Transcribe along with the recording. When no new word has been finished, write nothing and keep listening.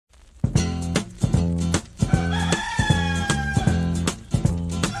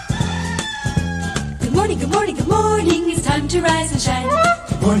morning, good morning, good morning. It's time to rise and shine.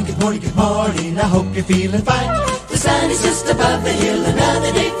 Good morning, good morning, good morning. I hope you're feeling fine. The sun is just above the hill.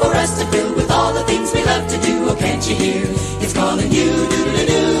 Another day for us to fill with all the things we love to do. Oh, can't you hear? It's calling you.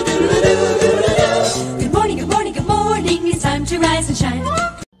 Doodle-doo, doodle-doo, doodle-doo. Good morning, good morning, good morning. It's time to rise and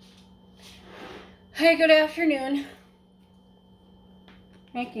shine. Hey, good afternoon.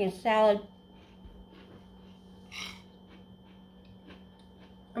 Making a salad.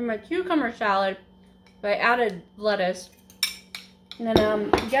 On my cucumber salad, but I added lettuce. And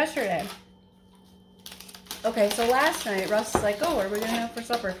then yesterday, okay, so last night Russ is like, oh, what are we gonna have for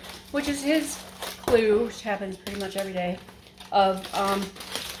supper? Which is his clue, which happens pretty much every day, of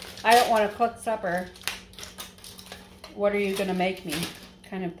I don't want to cook supper. What are you gonna make me?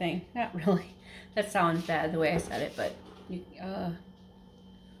 Kind of thing. Not really. That sounds bad the way I said it, but you, hold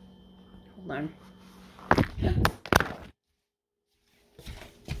on.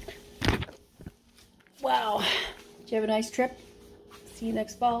 Wow. Did you have a nice trip? See you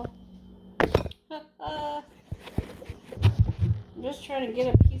next fall. I'm just trying to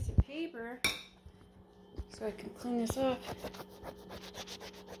get a piece of paper so I can clean this up.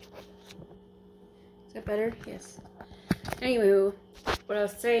 Is that better? Yes. Anyway, what I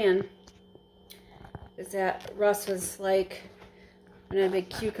was saying is that Russ was like, I'm not a big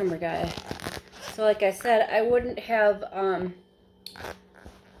cucumber guy. So like I said, I wouldn't have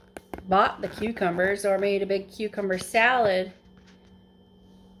bought the cucumbers or made a big cucumber salad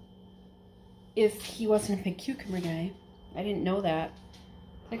if he wasn't a big cucumber guy. I didn't know that.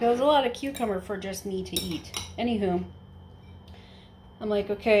 Like, there was a lot of cucumber for just me to eat. Anywho, I'm like,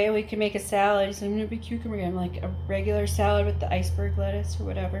 okay, we can make a salad. He's like, I'm not a big cucumber guy. I'm like, a regular salad with the iceberg lettuce or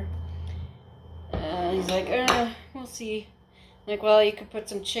whatever. And he's like, we'll see. I'm like, well, you could put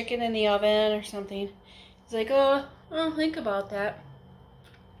some chicken in the oven or something. He's like, oh, I'll think about that.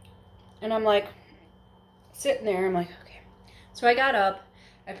 And I'm like, sitting there, I'm like, okay. So I got up,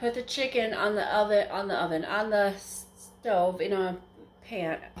 I put the chicken on the stove in a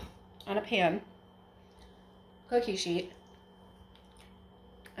pan, cookie sheet.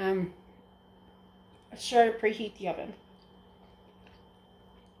 I started to preheat the oven.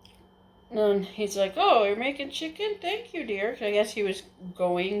 And he's like, oh, you're making chicken? Thank you, dear. I guess he was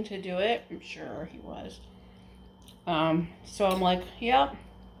going to do it. I'm sure he was. So I'm like, yep.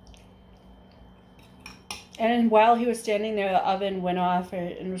 And while he was standing there, the oven went off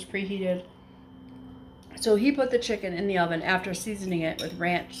and was preheated. So he put the chicken in the oven after seasoning it with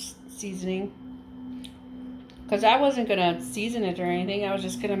ranch seasoning. Because I wasn't going to season it or anything. I was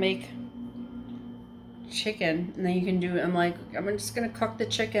just going to make chicken. And then you can do it. I'm like, I'm just going to cook the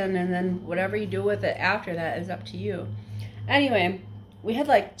chicken. And then whatever you do with it after that is up to you. Anyway, we had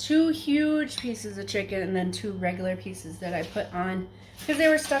like 2 huge pieces of chicken and then 2 regular pieces that I put on. Because they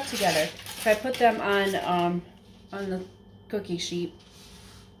were stuck together. So I put them on the cookie sheet.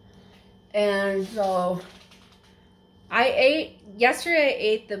 And so yesterday I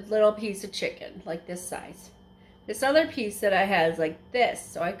ate the little piece of chicken, like this size. This other piece that I had is like this,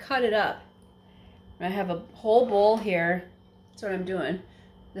 so I cut it up. I have a whole bowl here. That's what I'm doing.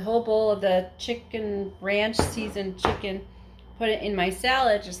 The whole bowl of the chicken, ranch seasoned chicken. Put it in my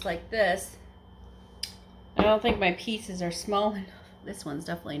salad just like this. I don't think my pieces are small enough. This one's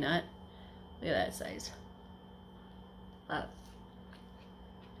definitely not. Look at that size.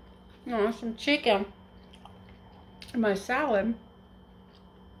 Some chicken in my salad.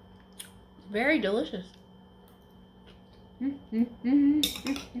 Very delicious.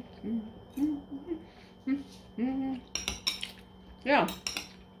 Yeah.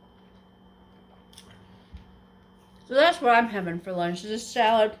 So that's what I'm having for lunch. This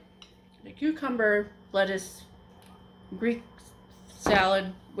salad, the cucumber, lettuce, Greek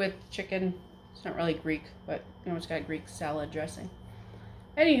salad with chicken. It's not really Greek, but you know, it's got Greek salad dressing.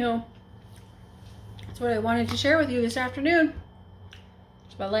 Anywho, that's what I wanted to share with you this afternoon.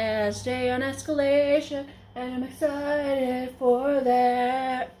 It's my last day on escalation, and I'm excited for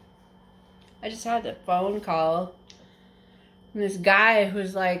that. I just had the phone call from this guy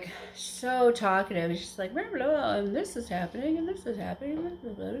who's like so talkative. He's just like, blah, blah, and this is happening, and this is happening. Blah,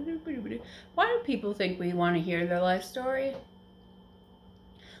 blah, blah, blah, blah. Why do people think we want to hear their life story?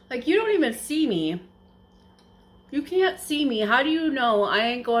 Like, you don't even see me. You can't see me. How do you know I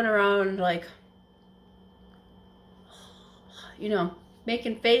ain't going around, like, you know,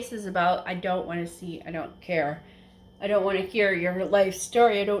 making faces about, I don't want to see, I don't care. I don't want to hear your life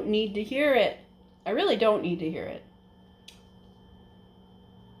story. I don't need to hear it. I really don't need to hear it.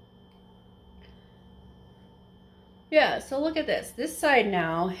 Yeah, so look at this. This side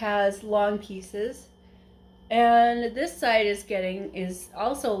now has long pieces. And this side is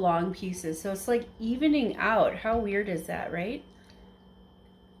also long pieces. So it's like evening out. How weird is that, right?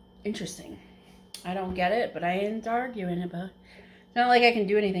 Interesting. I don't get it, but I ain't arguing about it. Not like I can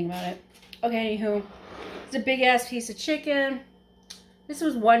do anything about it. Okay, anywho. It's a big ass piece of chicken. This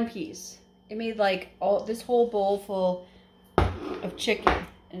was one piece. It made like this whole bowl full of chicken.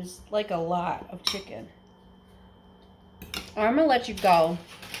 And it's like a lot of chicken. I'm gonna let you go.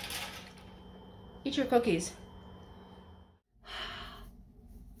 Eat your cookies.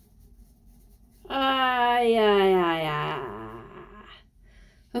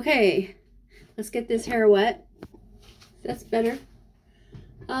 Okay, let's get this hair wet. That's better.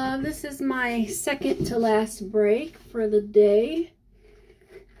 This is my second to last break for the day.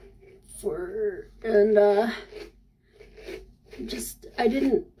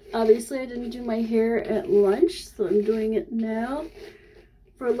 Obviously I didn't do my hair at lunch, so I'm doing it now.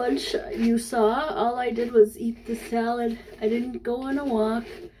 For lunch, you saw, all I did was eat the salad. I didn't go on a walk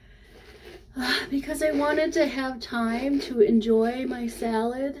because I wanted to have time to enjoy my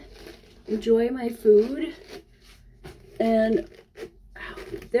salad, enjoy my food. And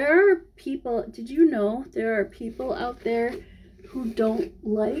there are people, did you know there are people out there who don't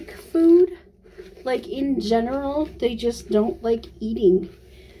like food? Like in general, they just don't like eating.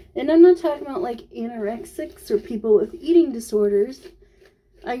 And I'm not talking about like anorexics or people with eating disorders.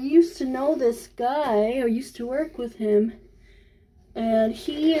 I used to know this guy, I used to work with him, and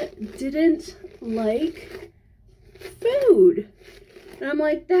he didn't like food. And I'm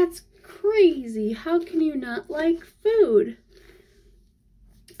like, that's crazy. How can you not like food?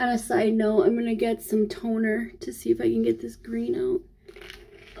 On a side note, I'm gonna get some toner to see if I can get this green out.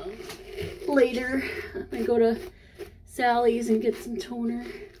 Later, I'm gonna go to Sally's and get some toner.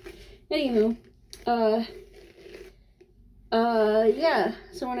 Anywho, yeah,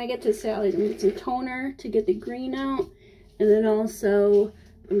 so when I get to Sally's, I'm gonna get some toner to get the green out, and then also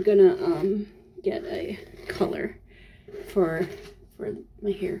I'm gonna get a color for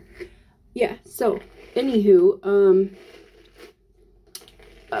my hair. Yeah, so anywho,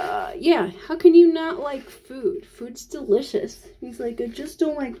 yeah, how can you not like food? Food's delicious. He's like, I just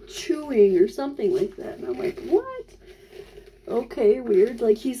don't like chewing or something like that. And I'm like, what? Okay, weird.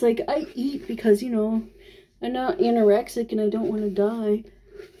 Like, he's like, I eat because, you know, I'm not anorexic and I don't want to die.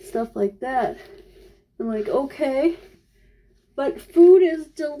 Stuff like that. I'm like, okay, but food is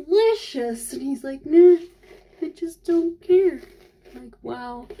delicious. And he's like, nah, I just don't care. I'm like,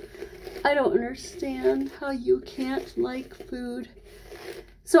 wow, I don't understand how you can't like food.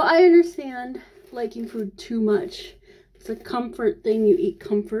 So I understand liking food too much. It's a comfort thing. You eat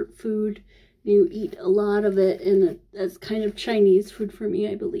comfort food. You eat a lot of it, and that's kind of Chinese food for me,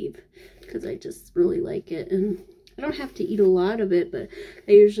 I believe, because I just really like it. And I don't have to eat a lot of it, but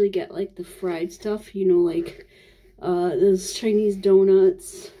I usually get like the fried stuff, you know, like those Chinese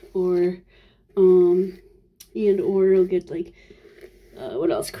donuts, or I'll get like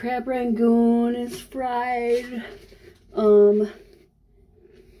what else? Crab rangoon is fried.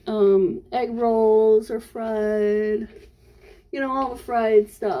 Egg rolls are fried. You know, all the fried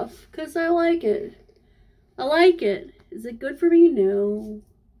stuff, because I like it. I like it. Is it good for me? No.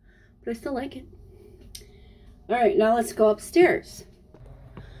 But I still like it. Alright, now let's go upstairs.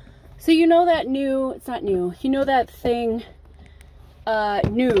 So you know that new, it's not new, you know that thing,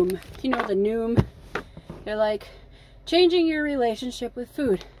 Noom. You know the Noom? They're like, changing your relationship with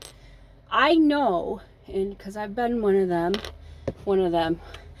food. I know, and because I've been one of them.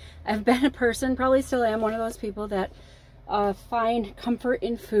 I've been a person, probably still am, one of those people that find comfort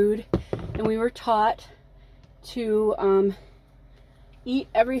in food, and we were taught to eat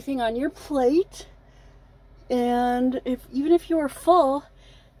everything on your plate, and even if you were full,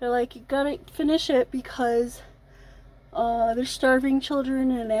 they're like, you gotta finish it because there's starving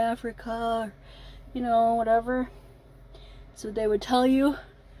children in Africa, or, you know, whatever. So they would tell you,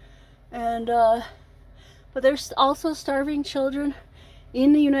 and but there's also starving children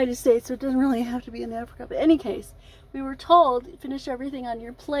in the United States, so it doesn't really have to be in Africa. But in any case, we were told, finish everything on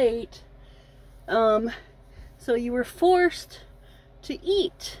your plate. So you were forced to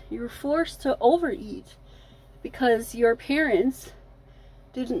eat. You were forced to overeat because your parents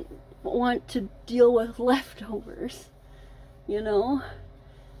didn't want to deal with leftovers, you know?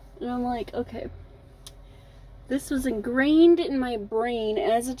 And I'm like, okay. This was ingrained in my brain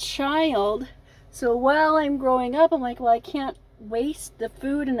as a child. So while I'm growing up, I'm like, well, I can't waste the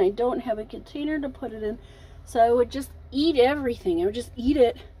food and I don't have a container to put it in. So I would just eat everything. I would just eat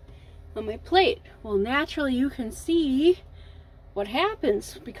it on my plate. Well, naturally, you can see what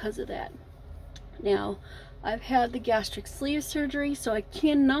happens because of that. Now, I've had the gastric sleeve surgery, so I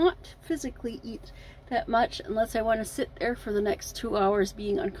cannot physically eat that much unless I want to sit there for the next 2 hours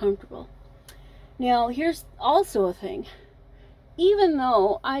being uncomfortable. Now, here's also a thing. Even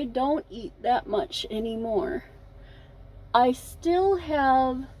though I don't eat that much anymore, I still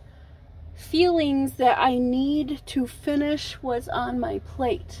have feelings that I need to finish what's on my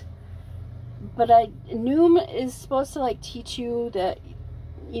plate. But Noom is supposed to like teach you that,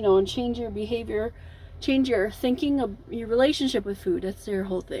 you know, and change your behavior, change your thinking of your relationship with food. That's their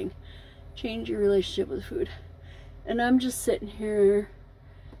whole thing. Change your relationship with food. And I'm just sitting here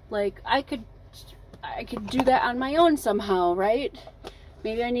like I could do that on my own somehow, right?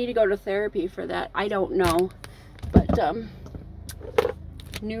 Maybe I need to go to therapy for that. I don't know. But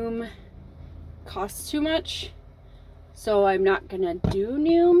Noom costs too much, so I'm not gonna do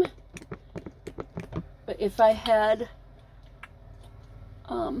Noom. But if I had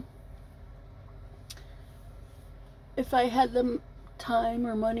the time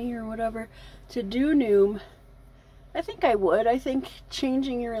or money or whatever to do Noom, I think I would. I think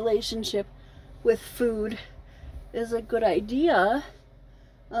changing your relationship with food is a good idea,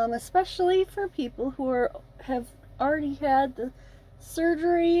 especially for people who have already had the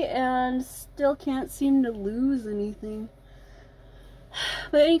surgery and still can't seem to lose anything.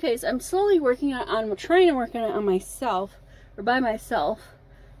 But in any case, I'm slowly working on trying to work on it on myself, or by myself.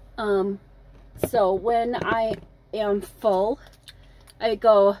 So when I am full, I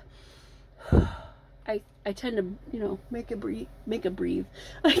go, I tend to, you know, I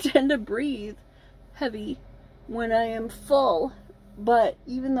tend to breathe heavy when I am full. But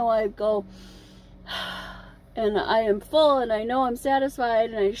even though I go, and I am full and I know I'm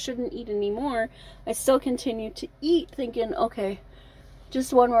satisfied and I shouldn't eat anymore, I still continue to eat thinking, okay,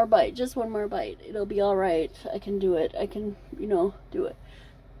 just one more bite, just one more bite. It'll be all right. I can do it. I can, you know, do it.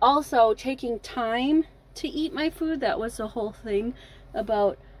 Also, taking time to eat my food. That was the whole thing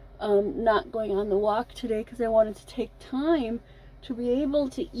about not going on the walk today, because I wanted to take time to be able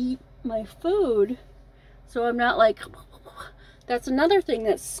to eat my food. So I'm not like, that's another thing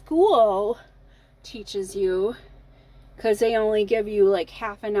that school teaches you, because they only give you like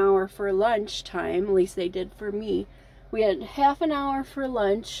half an hour for lunch time. At least they did for me. We had half an hour for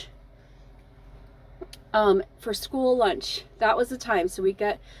lunch, for school lunch. That was the time. So we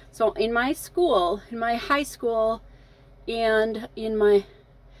got, so in my school, in my high school, and in my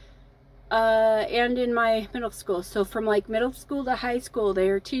middle school. So from like middle school to high school, they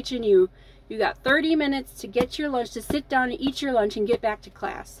are teaching you, you got 30 minutes to get your lunch, to sit down and eat your lunch and get back to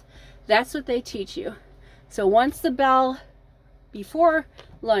class. That's what they teach you. So once the bell before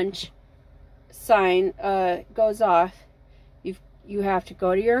lunch sign goes off, you have to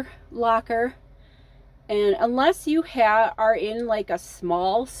go to your locker, and unless you are in like a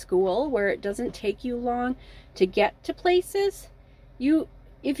small school where it doesn't take you long to get to places,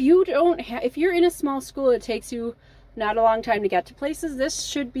 if you're in a small school, it takes you not a long time to get to places. This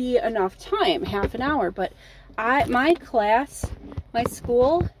should be enough time, half an hour. But my class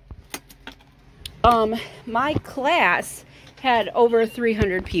had over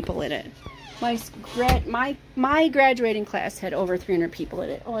 300 people in it. My graduating class had over 300 people in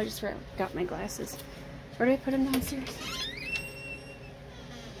it. Oh, I just forgot my glasses. Where did I put them downstairs?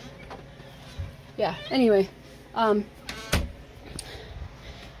 Yeah, anyway.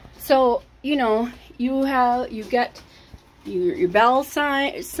 So, you know, you get your bell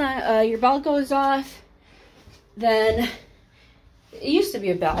your bell goes off. Then it used to be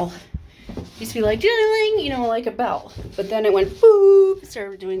a bell. It used to be like ding, you know, like a bell. But then it went boop,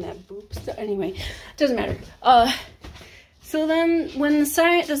 started doing that boop stuff. Anyway, doesn't matter. So then when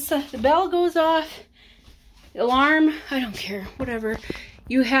the bell goes off, the alarm, I don't care, whatever.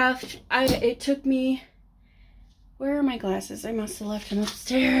 It took me, where are my glasses? I must have left them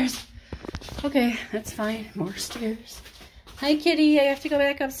upstairs. Okay, that's fine. More stairs. Hi, kitty. I have to go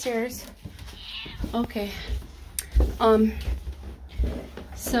back upstairs. Okay.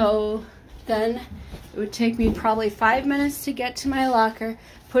 So then it would take me probably 5 minutes to get to my locker,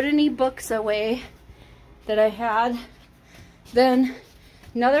 put any books away that I had, then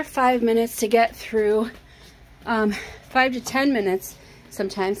another 5 minutes to get through, 5 to 10 minutes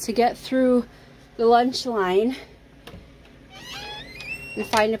sometimes to get through the lunch line and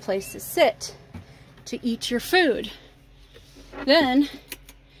find a place to sit to eat your food. Then,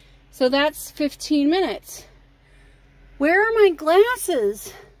 so that's 15 minutes. Where are my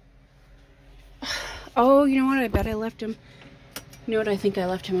glasses? Oh, you know what? I bet I left them. You know what? I think I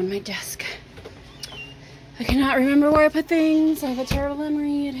left them on my desk. I cannot remember where I put things. I have a terrible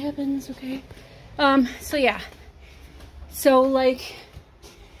memory. It happens, okay? So yeah. So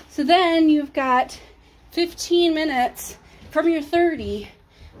then you've got 15 minutes from your 30,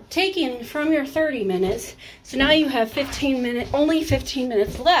 taken from your 30 minutes. So now you have only 15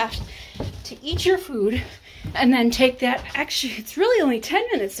 minutes left to eat your food, and then take that. Actually, it's really only 10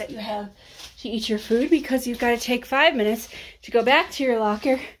 minutes that you have to eat your food, because you've got to take 5 minutes to go back to your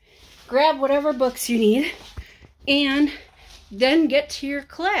locker, grab whatever books you need, and then get to your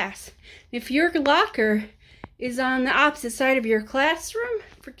class. If your locker is on the opposite side of your classroom,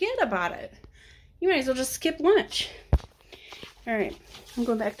 forget about it. You might as well just skip lunch. All right, I'm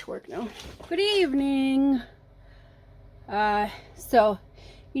going back to work now. Good evening. So,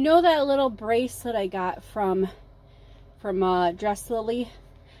 you know that little bracelet I got from Dress Lily?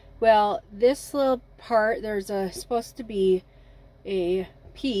 Well, this little part, there's supposed to be a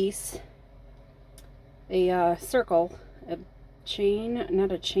piece, a circle, a chain,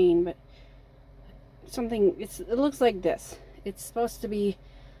 not a chain, but something. It looks like this. It's supposed to be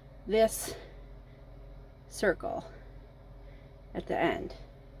this circle at the end.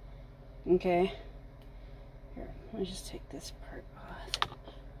 Okay. Here, let me just take this part off.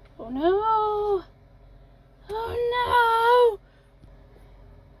 Oh no! Oh no!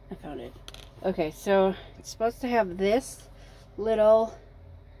 I found it. Okay, so it's supposed to have this little,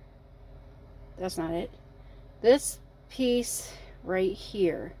 that's not it, this piece right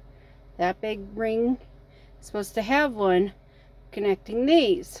here. That big ring is supposed to have one connecting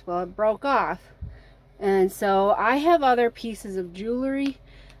these. Well, it broke off. And so I have other pieces of jewelry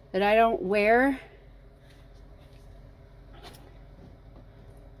that I don't wear.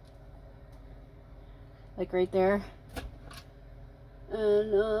 Like right there.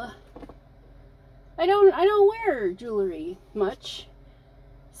 And I don't wear jewelry much.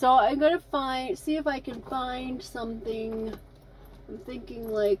 So I'm gonna see if I can find something. I'm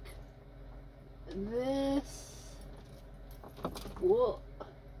thinking like this. Whoa.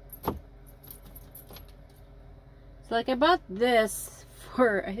 So like I bought this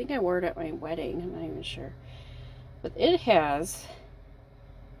for, I think I wore it at my wedding, I'm not even sure. But it has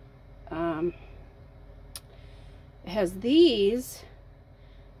these,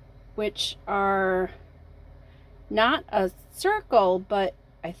 which are not a circle, but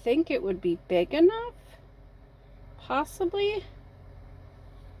I think it would be big enough, possibly.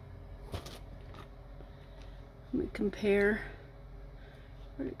 Let me compare.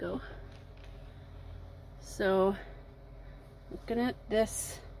 Where'd it go? So, looking at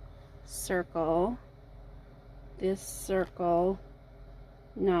this circle,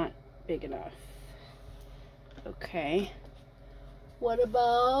 not big enough. Okay. What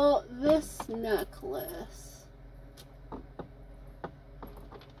about this necklace?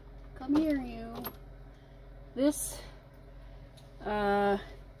 Come here, you. This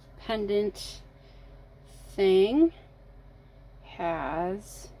pendant thing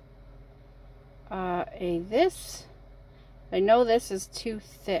has this. I know this is too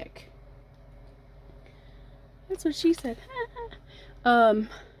thick. That's what she said.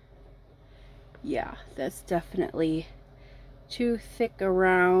 Yeah, that's definitely too thick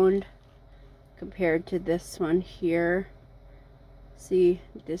around compared to this one here. See,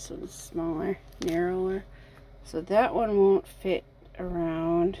 this one's smaller, narrower. So that one won't fit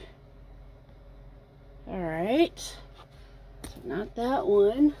around. Alright. So not that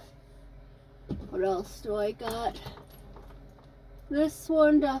one. What else do I got? This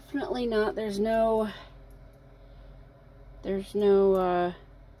one definitely not. There's no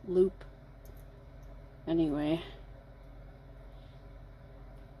loop. Anyway,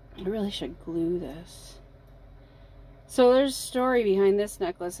 I really should glue this. So there's a story behind this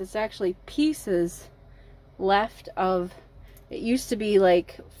necklace. It's actually pieces left of, it used to be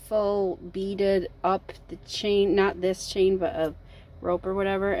like full beaded up the chain, not this chain, but a rope or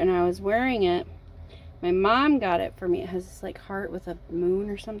whatever, and I was wearing it. My mom got it for me. It has this like heart with a moon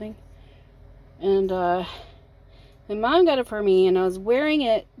or something. And my mom got it for me, and I was wearing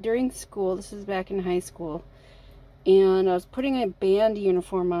it during school. This is back in high school. And I was putting a band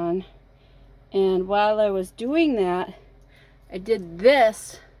uniform on. And while I was doing that, I did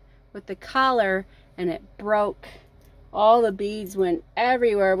this with the collar, and it broke. All the beads went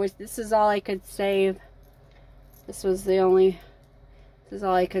everywhere, which this is all I could save. This is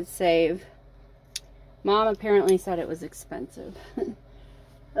all I could save. Mom apparently said it was expensive.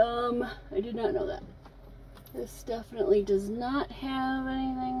 I did not know that. This definitely does not have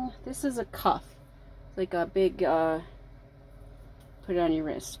anything. This is a cuff. It's like a big, put it on your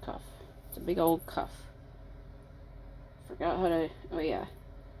wrist cuff. It's a big old cuff. Forgot how to, oh yeah.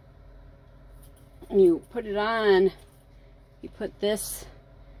 And you put it on, you put this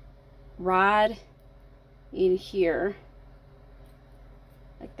rod in here,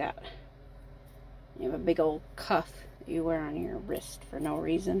 like that. You have a big old cuff that you wear on your wrist for no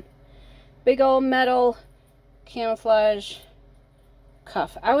reason. Big old metal camouflage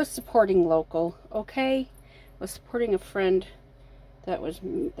cuff. I was supporting local, okay? I was supporting a friend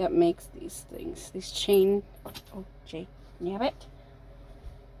that makes these things. These chain. Oh, Jake, nabbit.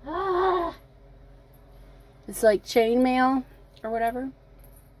 Ah! It's like chainmail or whatever.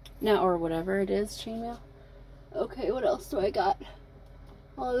 No, or whatever it is, chainmail. Okay, what else do I got?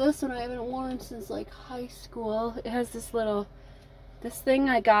 Well, this one I haven't worn since like high school. It has this thing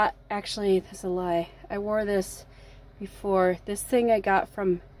I got, actually, that's a lie. I wore this before. This thing I got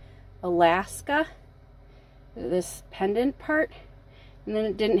from Alaska. This pendant part. And then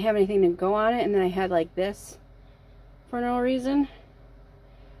it didn't have anything to go on it. And then I had like this for no reason.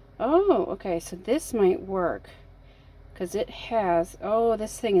 Oh, okay, so this might work. Because it has, oh,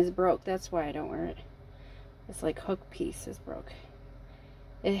 this thing is broke. That's why I don't wear it. This like hook piece is broke.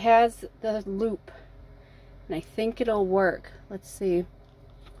 It has the loop. And I think it'll work. Let's see.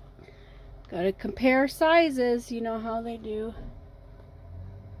 Gotta compare sizes. You know how they do.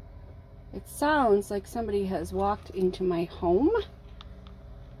 It sounds like somebody has walked into my home.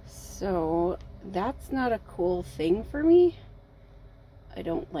 So that's not a cool thing for me. I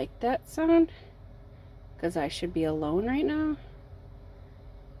don't like that sound. Because I should be alone right now.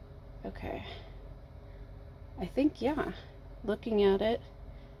 Okay. I think, yeah. Looking at it,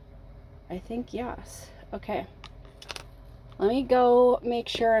 I think yes. Okay. Let me go make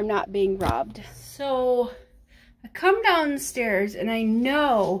sure I'm not being robbed. So, I come downstairs and I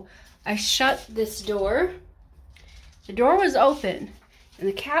know I shut this door. The door was open and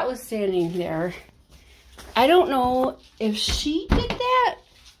the cat was standing there. I don't know if she did that.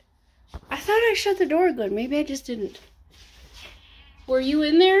 I thought I shut the door good. Maybe I just didn't. Were you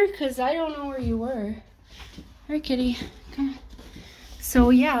in there? Because I don't know where you were. All right, kitty. Come on. So,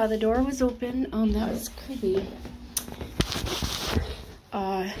 yeah, the door was open. That was creepy.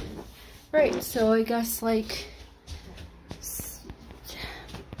 Right, so I guess, like,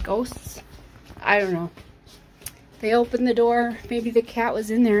 ghosts? I don't know. They opened the door. Maybe the cat was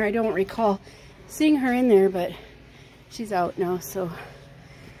in there. I don't recall seeing her in there, but she's out now, so...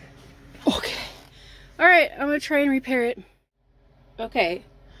 Okay. Alright, I'm going to try and repair it. Okay,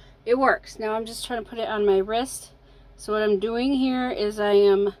 it works. Now I'm just trying to put it on my wrist. So what I'm doing here is I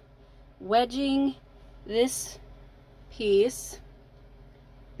am wedging this piece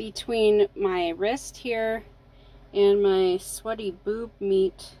between my wrist here and my sweaty boob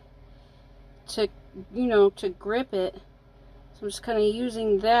meat to, you know, to grip it. So I'm just kind of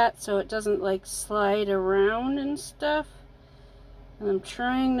using that so it doesn't like slide around and stuff. And I'm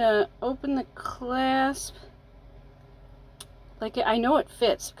trying to open the clasp. Like, I know it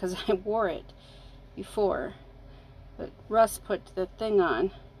fits because I wore it before. But Russ put the thing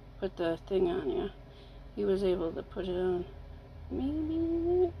on. Yeah. He was able to put it on.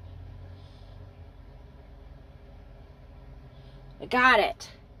 Maybe. I got it.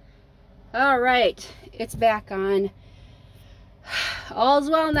 Alright. It's back on. All's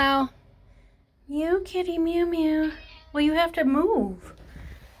well now. Meow, kitty, meow, meow. Well, you have to move.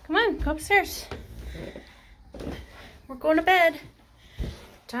 Come on, go upstairs. We're going to bed.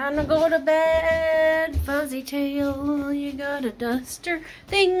 Time to go to bed. Fuzzy tail, you got a duster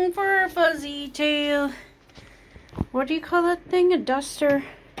thing for a fuzzy tail. What do you call that thing? A duster?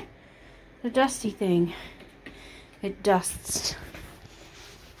 The dusty thing. It dusts.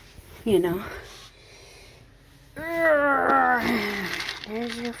 You know.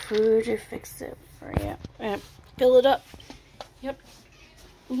 There's your food. I fixed it for you. Fill it up. Yep.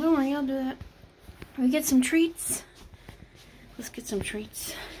 Don't worry, I'll do that. We get some treats. Let's get some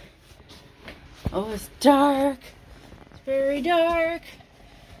treats. Oh, it's dark. It's very dark.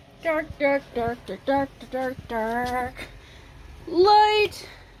 Dark, dark, dark, dark, dark, dark, dark. Light.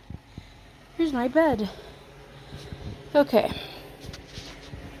 Here's my bed. Okay.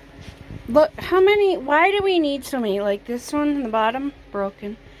 Look, how many, why do we need so many? Like this one in the bottom,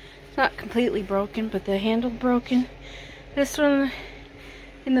 broken. It's not completely broken, but the handle broken. This one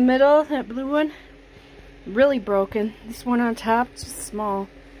in the middle, that blue one, really broken. This one on top, just small.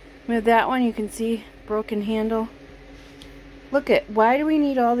 With that one, you can see broken handle. Look at, why do we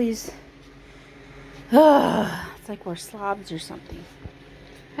need all these? It's like we're slobs or something.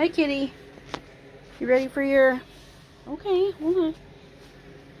 Hi, kitty. You ready for your? Okay, hold on.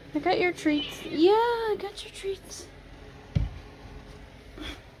 I got your treats. Yeah, I got your treats.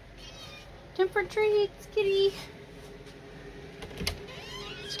 Time for treats, kitty.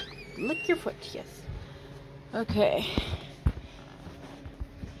 Lick your foot, yes. Okay.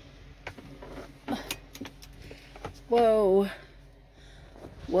 Whoa.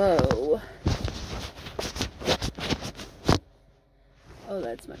 Whoa.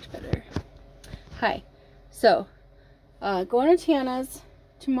 that's much better. Hi. So, going to Tana's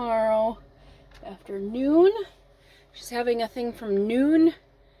tomorrow afternoon. She's having a thing from noon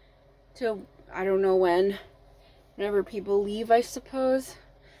till I don't know when. Whenever people leave, I suppose.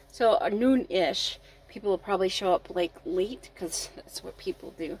 So, noon-ish. People will probably show up like late because that's what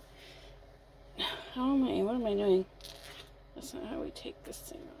people do. What am I doing? That's not how we take this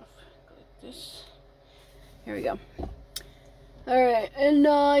thing off. Go like this. Here we go. Alright, and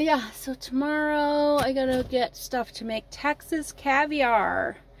yeah, so tomorrow I gotta get stuff to make Texas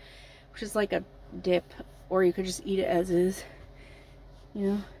caviar, which is like a dip, or you could just eat it as is, you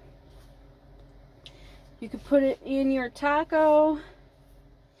know. You could put it in your taco.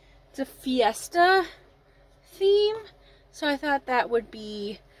 It's a fiesta theme, so I thought that would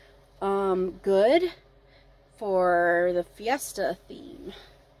be good for the fiesta theme.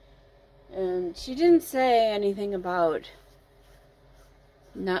 And she didn't say anything about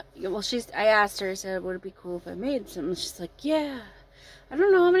not, well, I asked her, I said, would it be cool if I made some? She's like, yeah. I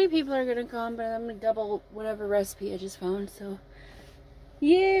don't know how many people are gonna come, but I'm gonna double whatever recipe I just found, so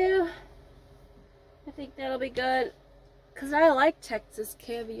yeah. I think that'll be good. Because I like Texas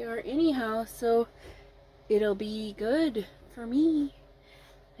caviar anyhow, so it'll be good for me.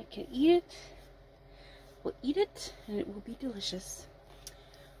 I can eat it. We'll eat it, and it will be delicious.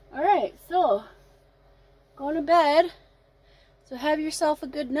 Alright, so going to bed. So have yourself a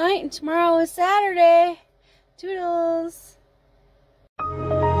good night, and tomorrow is Saturday. Toodles!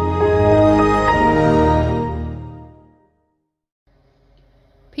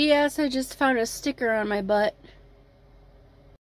 P.S. I just found a sticker on my butt.